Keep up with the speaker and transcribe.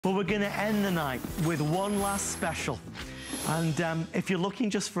But we're gonna end the night with one last special. And if you're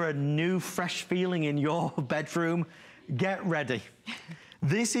looking just for a new, fresh feeling in your bedroom, get ready.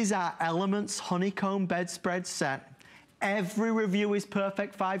 This is our Elements Honeycomb bedspread set. Every review is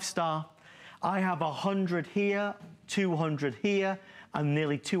perfect 5-star. I have 100 here, 200 here, and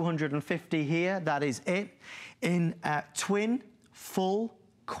nearly 250 here. That is it. In twin, full,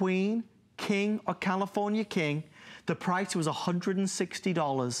 queen, king, or California king. The price was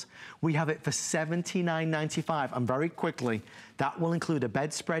 $160. We have it for $79.95. And very quickly, that will include a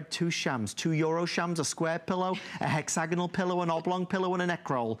bedspread, 2 shams, 2 Euro shams, a square pillow, a hexagonal pillow, an oblong pillow, and a neck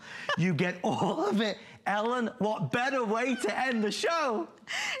roll. You get all of it. Ellen, what better way to end the show?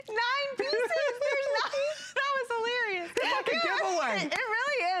 9 pieces. There's 9. That was hilarious. It's like a giveaway. It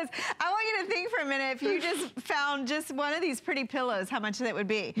really is. I want you to think for a minute, if you just found just one of these pretty pillows, how much that would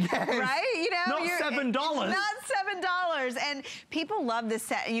be. Yes. Right? You know, not $7. Not $7. And people love this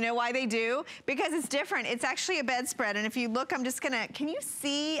set. And you know why they do? Because it's different. It's actually a bedspread. And if you look, I'm just gonna, can you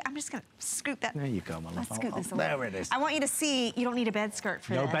see? I'm just gonna scoot that. There you go, my love. Let's scoot this a little. There it is. I want you to see, you don't need a bed skirt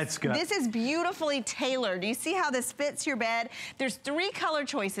for this. No bed skirt. This is beautifully tailored. Do you see how this fits your bed? There's 3 color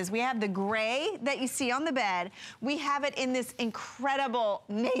choices. We have the gray that you see on the bed. We have it in this incredible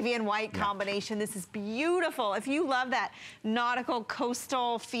navy and white combination. This is beautiful. If you love that nautical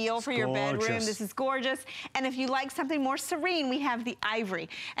coastal feel for your bedroom, this is gorgeous. And if you like something more serene, we have the ivory.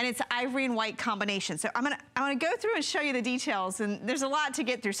 And it's ivory and white combination. So I'm gonna go through and show you the details. And there's a lot to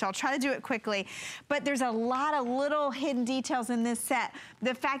get through, so I'll try to do it quickly. But there's a lot of little hidden details in this set.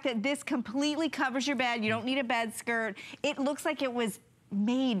 The fact that this completely covers your bed. You don't need a bed skirt. It looks like it was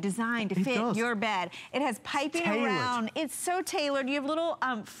designed to fit your bed. It has piping around. It's so tailored. You have little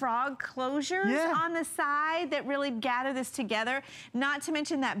frog closures on the side that really gather this together. Not to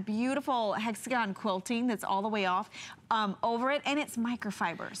mention that beautiful hexagon quilting that's all the way off over it, and it's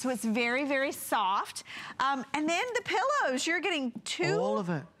microfiber. So it's very, very soft. And then the pillows, you're getting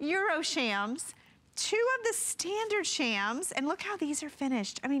 2 Euro shams, 2 of the standard shams, and look how these are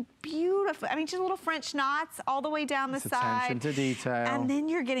finished. I mean, beautiful. I mean, just little French knots all the way down the side. Attention to detail. And then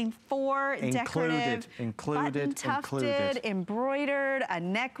you're getting 4 decorative, button tufted, embroidered, a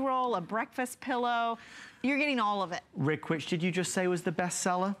neck roll, a breakfast pillow. You're getting all of it. Rick, which did you just say was the best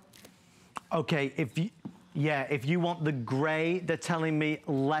seller? Okay, if you want the gray, they're telling me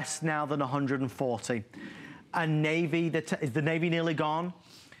less now than 140. A navy, is the navy nearly gone?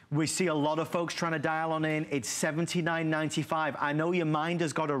 We see a lot of folks trying to dial on in. It's $79.95. I know your mind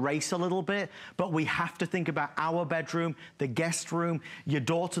has got to race a little bit, but we have to think about our bedroom, the guest room, your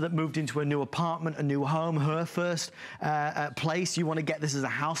daughter that moved into a new apartment, a new home, her first place. You want to get this as a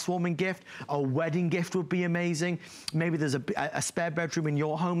housewarming gift. A wedding gift would be amazing. Maybe there's a spare bedroom in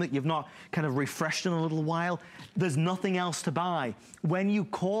your home that you've not kind of refreshed in a little while. There's nothing else to buy. When you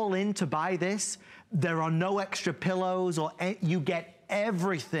call in to buy this, there are no extra pillows or you get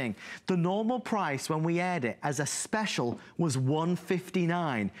everything. The normal price when we aired it as a special was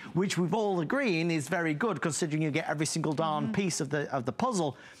 $159, which we've all agreed is very good considering you get every single darn piece of the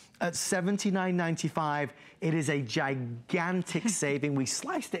puzzle. At $79.95, it is a gigantic saving. We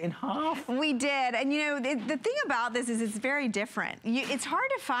sliced it in half. We did, and you know, the thing about this is it's very different. It's hard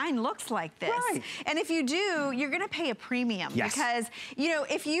to find looks like this. Right. And if you do, you're gonna pay a premium. Yes. Because, you know,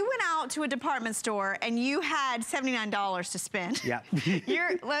 if you went out to a department store and you had $79 to spend,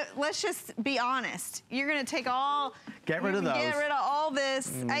 let's just be honest. You're gonna take all... Get rid of those. Get rid of all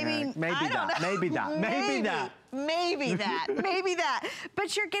this. I mean, maybe I don't know. Maybe that. Maybe that. Maybe that, maybe that.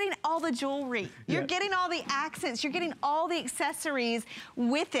 But you're getting all the jewelry. You're getting all the accents. You're getting all the accessories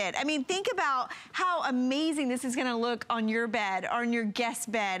with it. I mean, think about how amazing this is gonna look on your bed or on your guest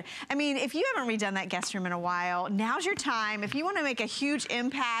bed. I mean, if you haven't redone that guest room in a while, now's your time. If you wanna make a huge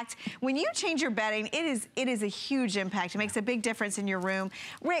impact, when you change your bedding, it is a huge impact. It makes a big difference in your room.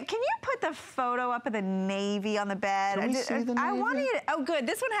 Rick, can you put the photo up of the navy on the bed? Can we see the navy? I want you to, oh good,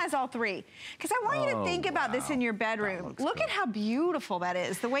 this one has all 3. Because I want you to think about this in your bedroom. Look at how beautiful that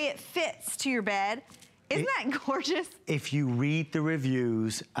is, the way it fits to your bed. Isn't that gorgeous? If you read the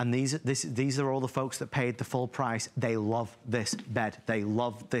reviews, and these are all the folks that paid the full price, they love this bed. They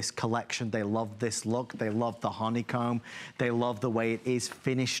love this collection. They love this look. They love the honeycomb. They love the way it is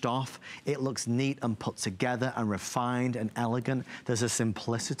finished off. It looks neat and put together and refined and elegant. There's a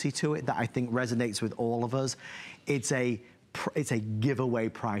simplicity to it that I think resonates with all of us. It's a giveaway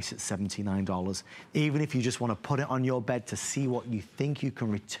price at $79. Even if you just want to put it on your bed to see what you think, you can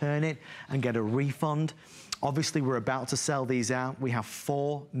return it and get a refund. Obviously, we're about to sell these out. We have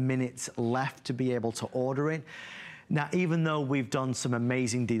 4 minutes left to be able to order it. Now, even though we've done some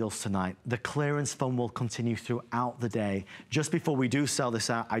amazing deals tonight, the clearance fund will continue throughout the day. Just before we do sell this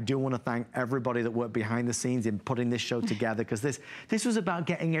out, I do want to thank everybody that worked behind the scenes in putting this show together, because this was about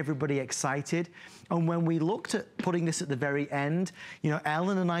getting everybody excited. And when we looked at putting this at the very end, you know,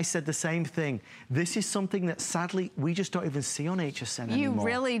 Ellen and I said the same thing. This is something that sadly we just don't even see on HSN anymore. You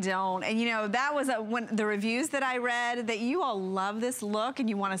really don't. And you know, that was one the reviews that I read, that you all love this look and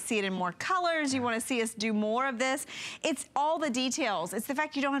you want to see it in more colors. You want to see us do more of this. It's all the details. It's the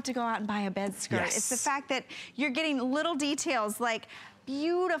fact you don't have to go out and buy a bed skirt. Yes. It's the fact that you're getting little details like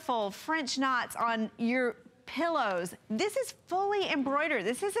beautiful French knots on your pillows. This is fully embroidered.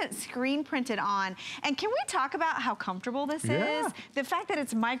 This isn't screen printed on. And can we talk about how comfortable this is? The fact that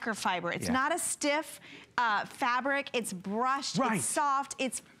it's microfiber. It's not a stiff fabric. It's brushed. It's soft.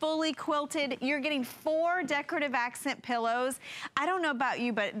 It's fully quilted. You're getting 4 decorative accent pillows. I don't know about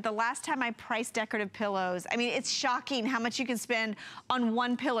you, but the last time I priced decorative pillows, I mean, it's shocking how much you can spend on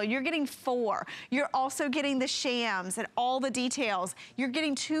one pillow. You're getting 4. You're also getting the shams and all the details. You're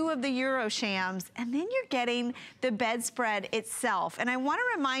getting 2 of the Euro shams, and then you're getting the bedspread itself. And I want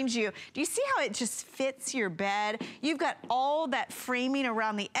to remind you, do you see how it just fits your bed? You've got all that framing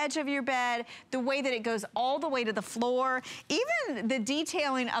around the edge of your bed, the way that it goes all the way to the floor, even the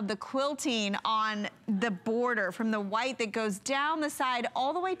detailing of the quilting on the border from the white that goes down the side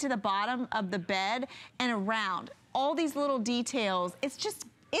all the way to the bottom of the bed and around. All these little details.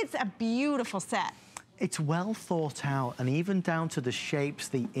 It's a beautiful set. It's well thought out, and even down to the shapes,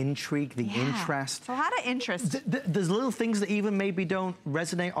 the intrigue, the interest. It's a lot of interest. There's little things that even maybe don't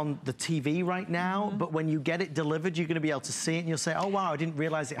resonate on the TV right now, but when you get it delivered, you're going to be able to see it, and you'll say, oh, wow, I didn't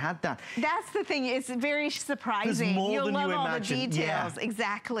realize it had that. That's the thing. It's very surprising. There's more You'll than love you all imagine. the details.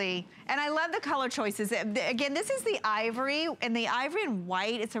 Exactly. And I love the color choices. Again, this is the ivory, and the ivory and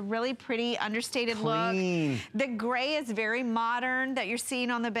white, it's a really pretty, understated look. The gray is very modern that you're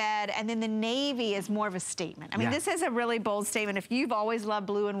seeing on the bed, and then the navy is more of a statement. I mean, this is a really bold statement. If you've always loved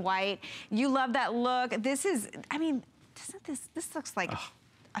blue and white, you love that look. This is, I mean, this looks like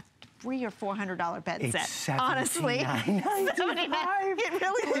a $300 or $400 bed set. Honestly, $79.95. It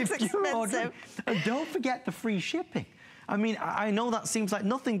really looks expensive. And don't forget the free shipping. I mean, I know that seems like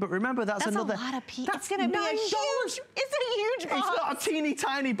nothing, but remember that's another. A lot of people. That's going to be $9. it's a huge box. It's not a teeny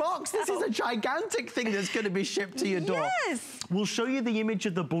tiny box. This is a gigantic thing that's going to be shipped to your door. Yes. We'll show you the image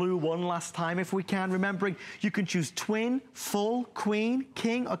of the blue one last time if we can. Remembering, you can choose twin, full, queen,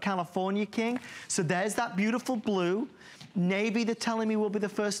 king, or California king. So there's that beautiful blue. Navy, they're telling me, will be the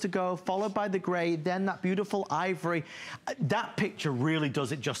first to go, followed by the gray, then that beautiful ivory. That picture really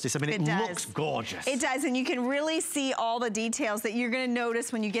does it justice. I mean, it looks gorgeous. It does, and you can really see all the details that you're gonna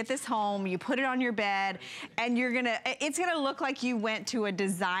notice when you get this home, you put it on your bed, and it's gonna look like you went to a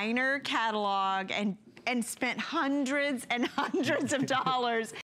designer catalog and spent hundreds and hundreds of dollars